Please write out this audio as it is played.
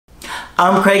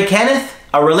I'm Craig Kenneth,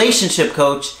 a relationship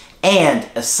coach and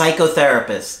a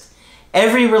psychotherapist.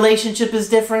 Every relationship is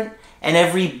different and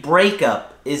every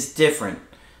breakup is different.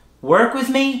 Work with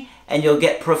me and you'll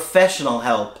get professional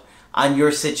help on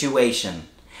your situation.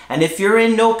 And if you're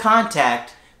in no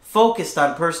contact, focused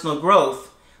on personal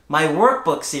growth, my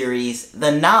workbook series,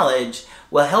 The Knowledge,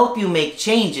 will help you make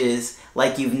changes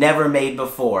like you've never made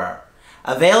before.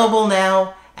 Available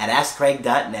now at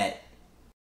AskCraig.net.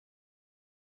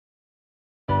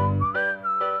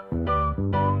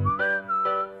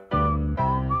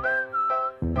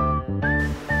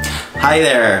 Hi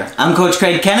there, I'm Coach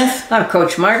Craig Kenneth. I'm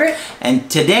Coach Margaret.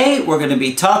 And today we're going to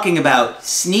be talking about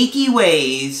sneaky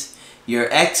ways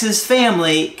your ex's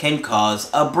family can cause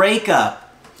a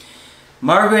breakup.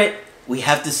 Margaret, we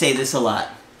have to say this a lot.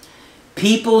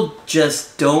 People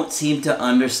just don't seem to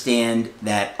understand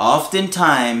that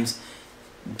oftentimes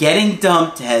getting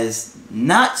dumped has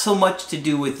not so much to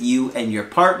do with you and your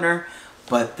partner,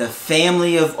 but the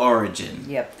family of origin.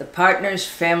 Yep, the partner's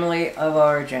family of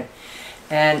origin.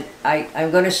 And I'm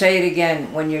going to say it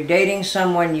again. When you're dating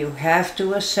someone, you have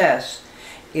to assess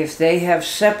if they have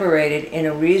separated in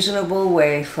a reasonable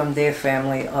way from their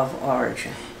family of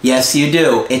origin. Yes, you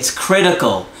do. It's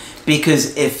critical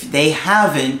because if they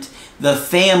haven't, the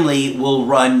family will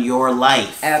run your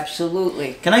life.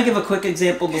 Absolutely. Can I give a quick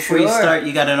example before you Sure. start?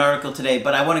 You got an article today,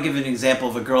 but I want to give you an example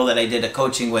of a girl that I did a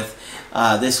coaching with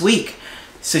this week.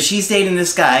 So she's dating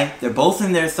this guy. They're both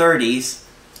in their 30s.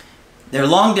 They're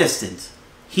long distance.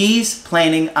 He's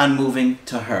planning on moving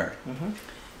to her. Mm-hmm.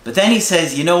 But then he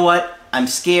says, you know what? I'm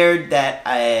scared that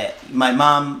my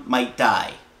mom might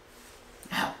die.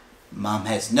 Now, mom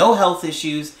has no health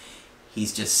issues.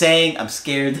 He's just saying, I'm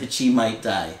scared that she might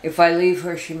die. If I leave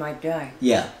her, she might die.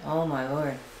 Yeah. Oh, my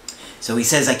Lord. So he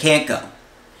says, I can't go.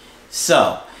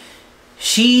 So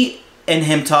she and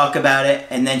him talk about it,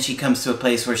 and then she comes to a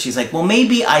place where she's like, well,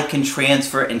 maybe I can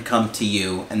transfer and come to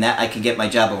you, and that I can get my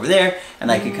job over there,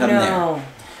 and I can come there.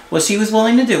 Well, she was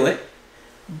willing to do it,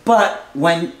 but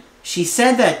when she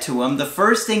said that to him, the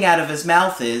first thing out of his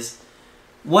mouth is,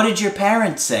 what did your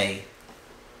parents say?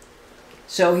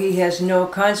 So he has no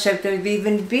concept of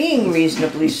even being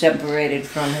reasonably separated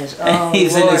from his. And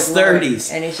he's in his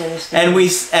 30s. And he's in his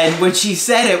 30s. And when she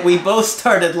said it, we both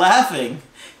started laughing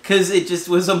because it just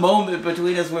was a moment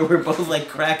between us where we're both like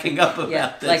cracking up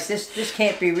about this. Like this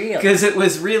can't be real. Because it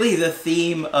was really the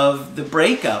theme of the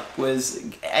breakup was,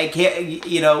 I can't,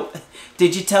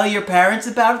 did you tell your parents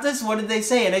about this? What did they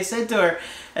say? And I said to her,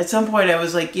 at some point I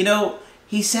was like,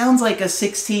 he sounds like a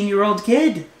 16-year-old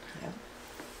kid.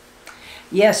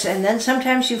 Yes, and then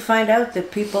sometimes you find out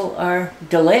that people are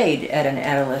delayed at an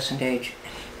adolescent age.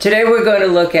 Today we're going to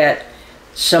look at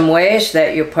some ways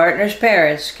that your partner's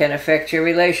parents can affect your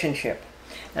relationship.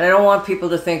 And I don't want people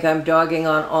to think I'm dogging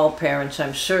on all parents.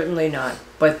 I'm certainly not.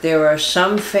 But there are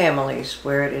some families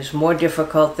where it is more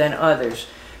difficult than others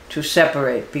to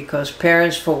separate because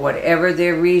parents, for whatever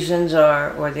their reasons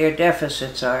are or their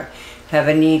deficits are, have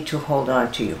a need to hold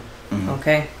on to you. Mm-hmm.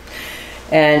 Okay?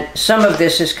 And some of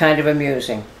this is kind of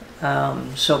amusing.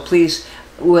 So please,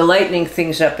 we're lightening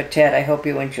things up a tad. I hope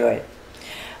you enjoy it.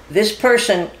 This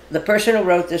person, the person who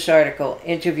wrote this article,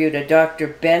 interviewed a Dr.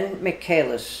 Ben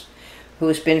Michaelis, who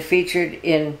has been featured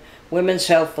in Women's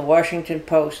Health, The Washington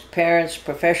Post, Parents,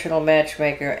 Professional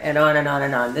Matchmaker, and on and on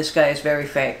and on. This guy is very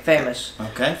famous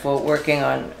for working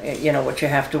on, what you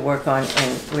have to work on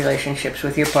in relationships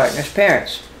with your partner's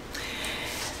parents.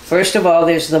 First of all,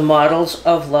 there's the models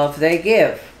of love they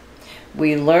give.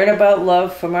 We learn about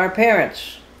love from our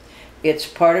parents. It's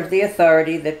part of the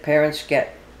authority that parents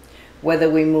get. Whether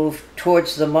we move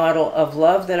towards the model of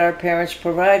love that our parents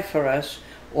provide for us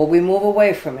or we move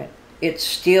away from it, it's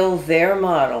still their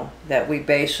model that we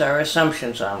base our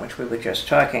assumptions on, which we were just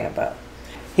talking about.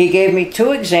 He gave me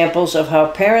 2 examples of how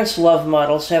parents' love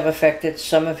models have affected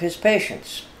some of his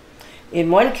patients. In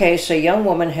one case, a young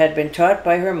woman had been taught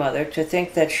by her mother to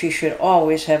think that she should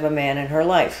always have a man in her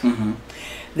life. Mm-hmm.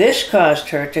 This caused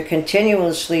her to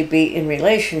continuously be in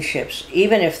relationships,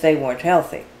 even if they weren't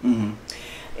healthy. Mm-hmm.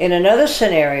 In another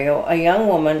scenario, a young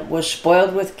woman was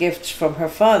spoiled with gifts from her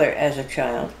father as a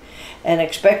child and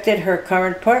expected her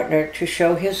current partner to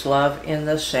show his love in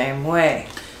the same way.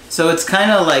 So it's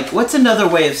kind of like, what's another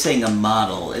way of saying a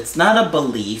model? It's not a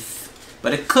belief,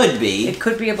 but it could be. It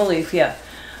could be a belief, yeah.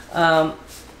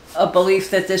 A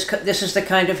belief that this is the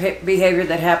kind of behavior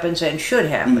that happens and should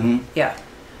happen. Mm-hmm. Yeah.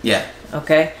 Yeah.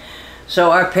 Okay.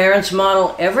 So our parents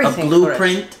model everything. A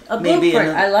blueprint. For us. A blueprint. Maybe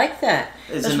I like that.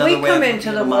 Because we come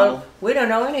into the world, we don't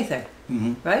know anything,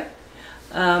 right?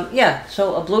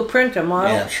 So a blueprint, a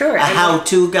model, sure. A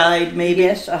how-to guide, maybe?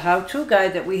 Yes, a how-to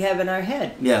guide that we have in our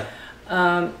head. Yeah.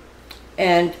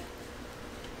 And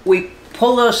we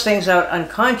pull those things out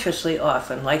unconsciously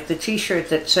often, like the t-shirt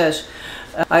that says,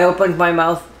 I opened my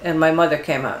mouth and my mother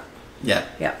came out. Yeah.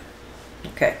 Yeah.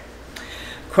 Okay.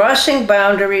 Crossing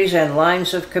boundaries and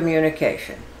lines of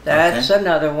communication. That's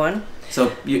another one.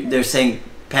 So they're saying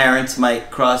parents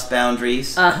might cross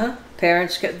boundaries?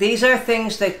 Parents, these are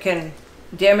things that can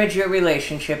damage your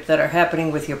relationship that are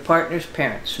happening with your partner's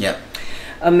parents. Yep.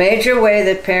 A major way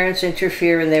that parents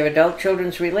interfere in their adult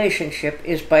children's relationship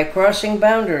is by crossing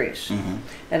boundaries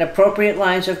and appropriate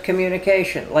lines of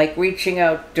communication, like reaching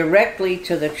out directly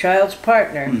to the child's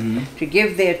partner to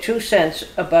give their 2 cents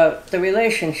about the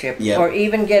relationship, or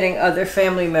even getting other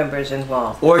family members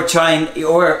involved. Or telling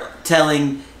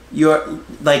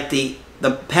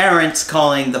the parents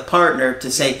calling the partner to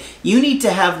say, you need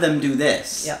to have them do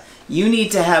this. Yeah. You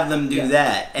need to have them do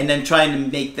that, and then trying to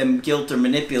make them guilt or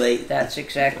manipulate. That's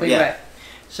exactly right.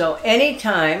 So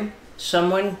anytime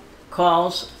someone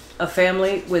calls a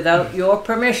family without your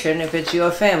permission, if it's your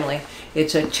family,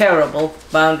 it's a terrible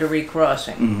boundary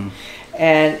crossing.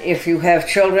 And if you have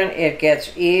children, it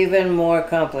gets even more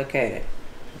complicated.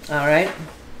 All right?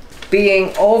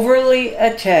 Being overly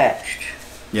attached.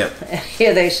 Yep.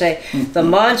 Here they say, the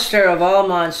monster of all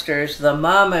monsters, the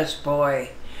mama's boy.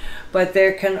 But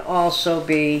there can also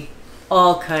be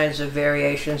all kinds of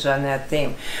variations on that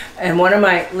theme. And one of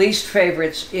my least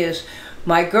favorites is,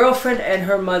 my girlfriend and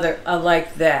her mother are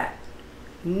like that.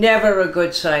 Never a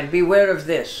good sign. Beware of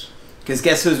this. Because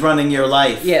guess who's running your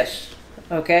life? Yes.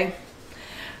 Okay?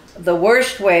 The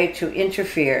worst way to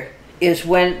interfere is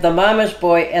when the mama's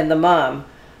boy and the mom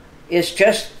is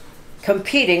just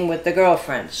competing with the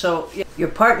girlfriend. So your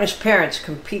partner's parents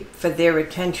compete for their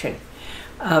attention.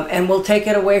 And will take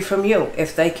it away from you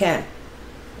if they can.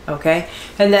 Okay?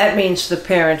 And that means the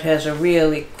parent has a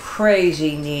really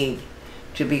crazy need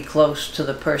to be close to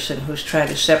the person who's trying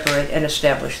to separate and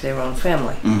establish their own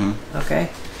family. Okay?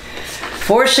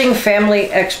 Forcing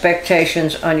family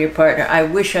expectations on your partner. I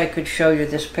wish I could show you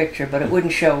this picture, but it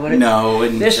wouldn't show, would it? No, it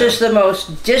wouldn't. This is the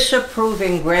most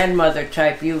disapproving grandmother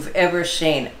type you've ever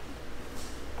seen.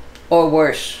 Or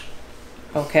worse.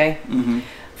 Okay?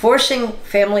 Forcing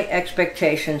family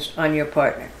expectations on your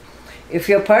partner. If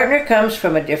your partner comes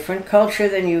from a different culture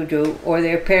than you do, or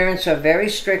their parents are very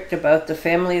strict about the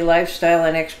family lifestyle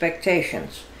and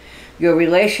expectations, your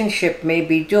relationship may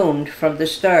be doomed from the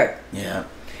start. Yeah.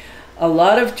 A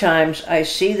lot of times I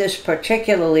see this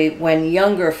particularly when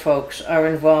younger folks are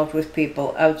involved with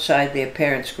people outside their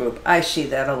parents' group. I see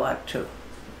that a lot too.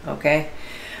 Okay?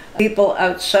 People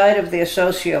outside of their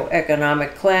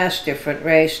socioeconomic class, different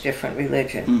race, different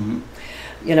religion.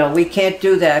 You know, we can't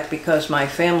do that because my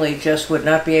family just would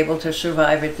not be able to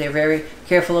survive it. They're very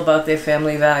careful about their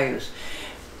family values.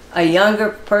 A younger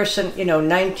person,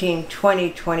 19,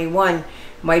 20, 21,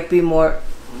 might be more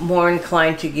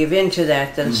inclined to give in to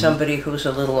that than somebody who's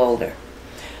a little older.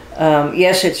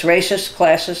 Yes, it's racist,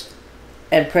 classist,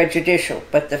 and prejudicial,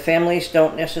 but the families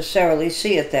don't necessarily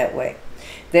see it that way.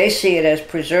 They see it as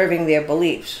preserving their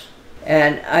beliefs.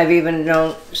 And I've even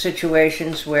known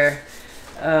situations where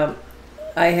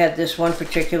I had this one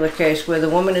particular case where the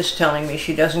woman is telling me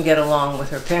she doesn't get along with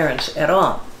her parents at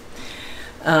all.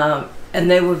 And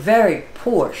they were very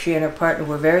poor. She and her partner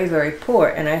were very, very poor.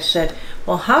 And I said,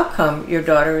 well, how come your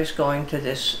daughter is going to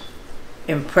this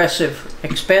impressive,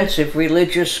 expensive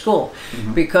religious school?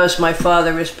 Because my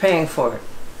father is paying for it.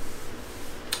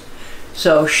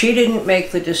 So she didn't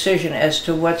make the decision as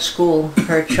to what school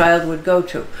her child would go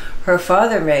to. Her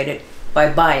father made it by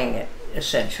buying it,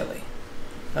 essentially.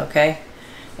 Okay?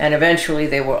 And eventually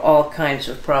there were all kinds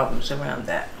of problems around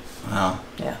that. Wow.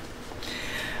 Yeah.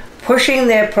 Pushing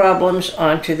their problems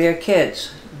onto their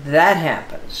kids. That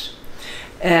happens.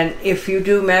 And if you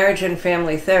do marriage and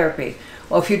family therapy,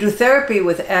 or if you do therapy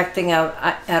with acting out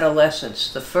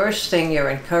adolescence, the first thing you're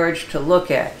encouraged to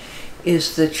look at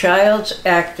is the child's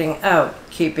acting out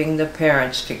keeping the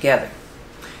parents together.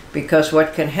 Because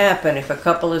what can happen if a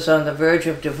couple is on the verge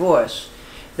of divorce,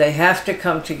 they have to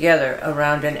come together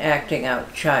around an acting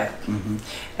out child.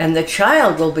 And the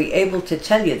child will be able to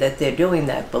tell you that they're doing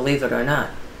that, believe it or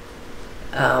not.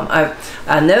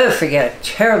 I'll never forget a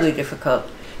terribly difficult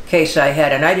case I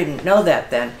had, and I didn't know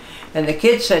that then. And the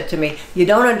kid said to me, you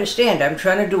don't understand, I'm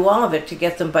trying to do all of it to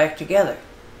get them back together.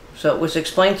 So it was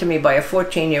explained to me by a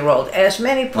 14-year-old, as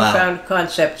many profound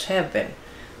concepts have been.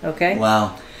 Okay?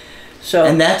 Wow. So,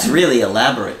 and that's really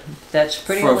elaborate. That's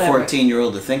pretty for elaborate. a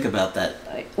 14-year-old to think about that.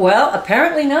 Well,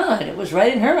 apparently not. It was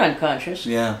right in her unconscious.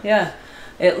 Yeah. Yeah.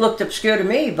 It looked obscure to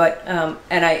me, but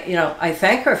and I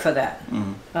thank her for that.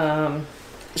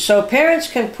 So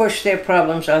parents can push their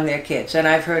problems on their kids, and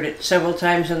I've heard it several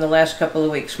times in the last couple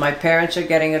of weeks. My parents are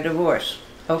getting a divorce.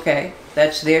 Okay,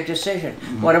 that's their decision.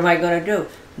 What am I going to do?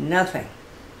 Nothing.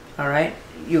 All right?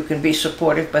 You can be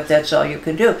supportive, but that's all you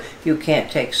can do. You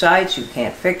can't take sides. You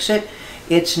can't fix it.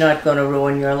 It's not going to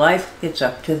ruin your life. It's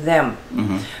up to them.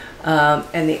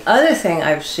 And the other thing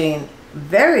I've seen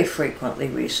very frequently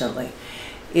recently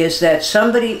is that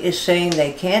somebody is saying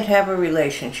they can't have a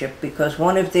relationship because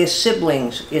one of their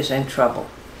siblings is in trouble.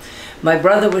 My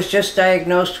brother was just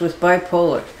diagnosed with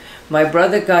bipolar. My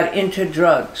brother got into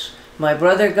drugs. My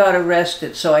brother got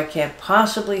arrested, so I can't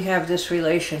possibly have this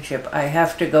relationship. I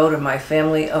have to go to my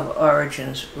family of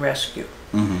origin's rescue.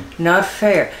 Not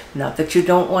fair. Not that you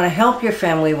don't want to help your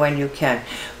family when you can,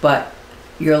 but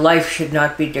your life should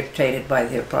not be dictated by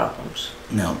their problems.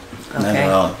 No, not at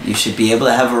all. You should be able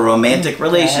to have a romantic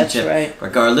relationship, right,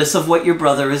 regardless of what your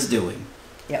brother is doing.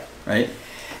 Yep. Right?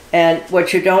 And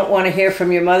what you don't want to hear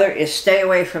from your mother is stay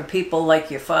away from people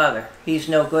like your father. He's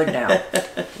no good now.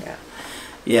 Yeah.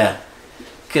 Yeah.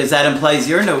 Because that implies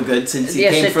you're no good since you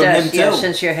came from him too. Yes,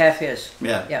 since you're half his.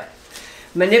 Yeah. Yeah.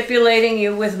 Manipulating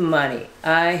you with money.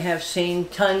 I have seen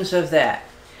tons of that.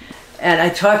 And I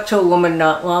talked to a woman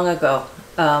not long ago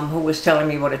who was telling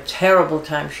me what a terrible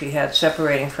time she had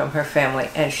separating from her family.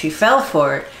 And she fell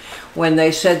for it when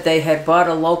they said they had bought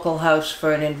a local house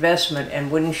for an investment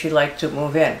and wouldn't she like to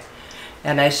move in?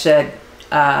 And I said,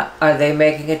 are they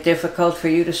making it difficult for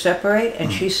you to separate?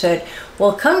 And she said,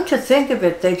 well, come to think of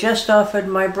it, they just offered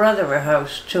my brother a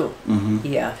house too.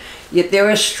 Yeah. Yet there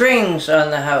are strings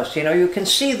on the house. You know, you can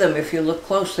see them if you look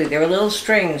closely. There are little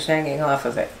strings hanging off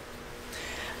of it.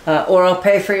 Or I'll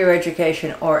pay for your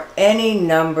education, or any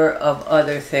number of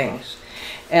other things.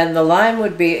 And the line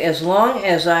would be, as long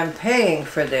as I'm paying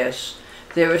for this,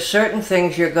 there are certain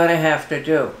things you're going to have to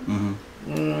do.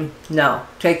 No,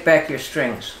 take back your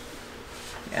strings.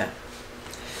 Yeah.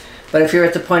 But if you're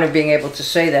at the point of being able to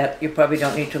say that, you probably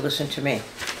don't need to listen to me.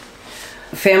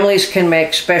 Families can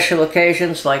make special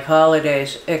occasions like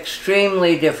holidays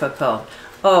extremely difficult.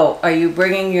 Oh, are you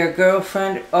bringing your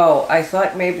girlfriend? Oh, I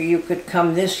thought maybe you could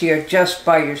come this year just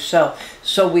by yourself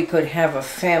so we could have a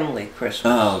family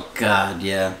Christmas. Oh, God,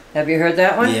 yeah. Have you heard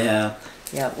that one? Yeah.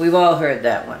 Yeah, we've all heard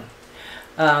that one.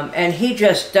 And he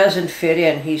just doesn't fit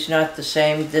in. He's not the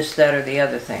same, this, that, or the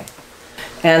other thing.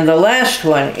 And the last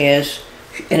one is,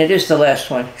 and it is the last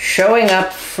one, showing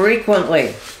up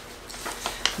frequently.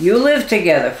 You live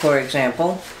together, for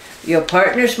example. Your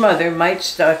partner's mother might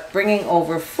start bringing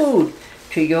over food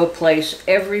to your place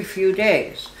every few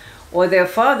days. Or their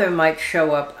father might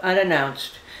show up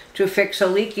unannounced to fix a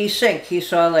leaky sink he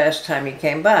saw last time he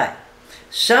came by.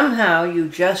 Somehow you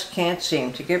just can't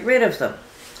seem to get rid of them.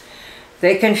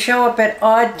 They can show up at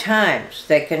odd times.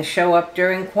 They can show up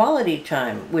during quality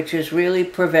time, which is really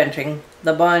preventing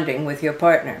the bonding with your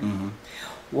partner.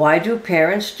 Why do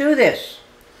parents do this?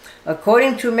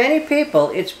 According to many people,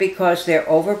 it's because they're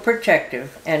overprotective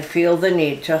and feel the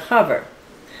need to hover.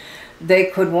 They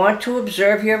could want to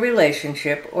observe your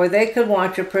relationship, or they could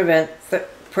want to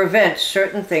prevent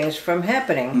certain things from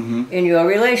happening in your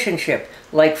relationship,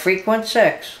 like frequent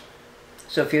sex.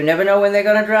 So if you never know when they're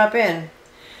going to drop in,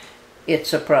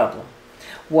 it's a problem.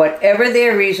 Whatever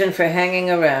their reason for hanging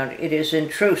around, it is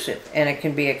intrusive, and it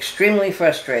can be extremely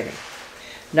frustrating.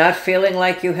 Not feeling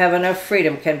like you have enough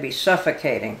freedom can be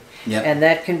suffocating, and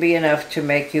that can be enough to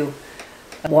make you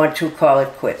want to call it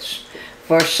quits.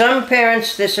 For some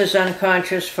parents, this is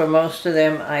unconscious. For most of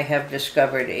them, I have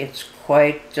discovered it's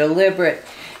quite deliberate.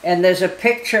 And there's a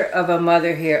picture of a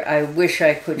mother here I wish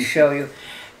I could show you.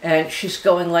 And she's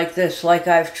going like this, like,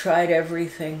 I've tried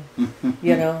everything.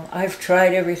 You know, I've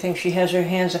tried everything. She has her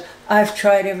hands up. I've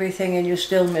tried everything, and you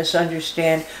still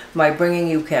misunderstand my bringing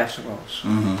you casseroles,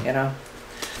 you know?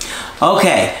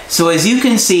 Okay, so as you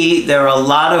can see, there are a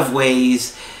lot of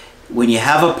ways when you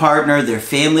have a partner, their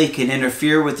family can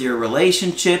interfere with your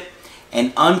relationship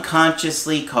and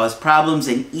unconsciously cause problems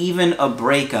and even a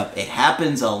breakup. It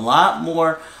happens a lot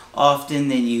more often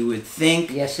than you would think.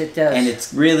 Yes, it does. And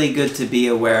it's really good to be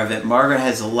aware of it. Margaret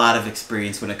has a lot of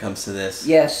experience when it comes to this.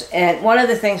 Yes, and one of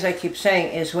the things I keep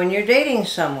saying is when you're dating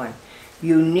someone,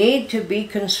 you need to be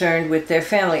concerned with their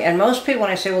family. And most people,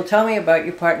 when I say, well, tell me about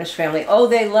your partner's family, oh,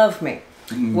 they love me.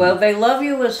 Well, they love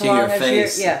you as long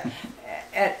as you're... Yeah.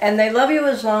 And they love you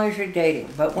as long as you're dating.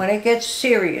 But when it gets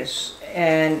serious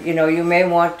and, you know, you may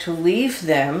want to leave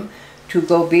them to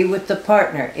go be with the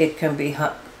partner, it can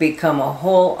become a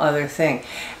whole other thing.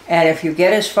 And if you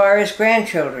get as far as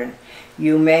grandchildren,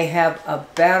 you may have a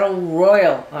battle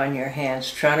royal on your hands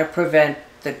trying to prevent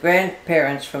the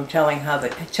grandparents from telling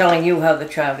you how the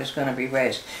child is going to be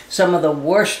raised. Some of the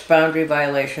worst boundary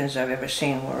violations I've ever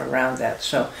seen were around that.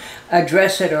 So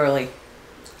address it early.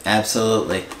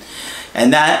 Absolutely.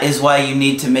 And that is why you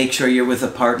need to make sure you're with a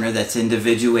partner that's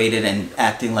individuated and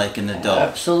acting like an adult.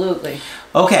 Absolutely.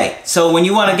 Okay, so when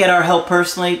you want to get our help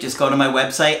personally, just go to my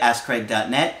website,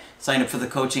 askcraig.net. Sign up for the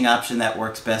coaching option that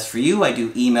works best for you. I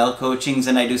do email coachings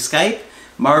and I do Skype.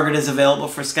 Margaret is available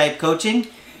for Skype coaching.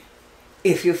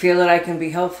 If you feel that I can be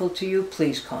helpful to you,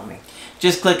 please call me.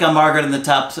 Just click on Margaret on the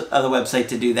top of the website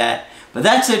to do that. But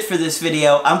that's it for this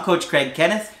video. I'm Coach Craig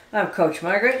Kenneth. I'm Coach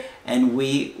Margaret. And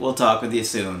we will talk with you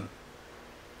soon.